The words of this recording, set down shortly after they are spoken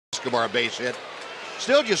Escobar base hit.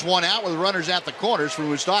 Still just one out with runners at the corners for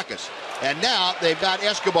Moustakas. And now they've got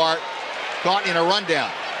Escobar caught in a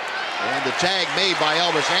rundown. And the tag made by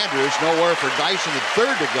Elvis Andrus. Nowhere for Dyson at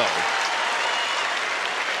third to go.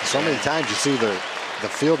 So many times you see the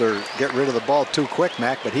fielder get rid of the ball too quick,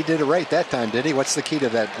 Mac, but he did it right that time, did he? What's the key to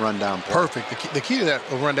that rundown play? Perfect. The key to that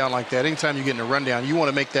rundown like that, anytime you get in a rundown, you want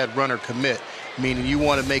to make that runner commit, meaning you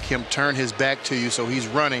want to make him turn his back to you so he's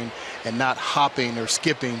running and not hopping or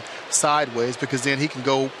skipping sideways, because then he can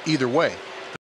go either way.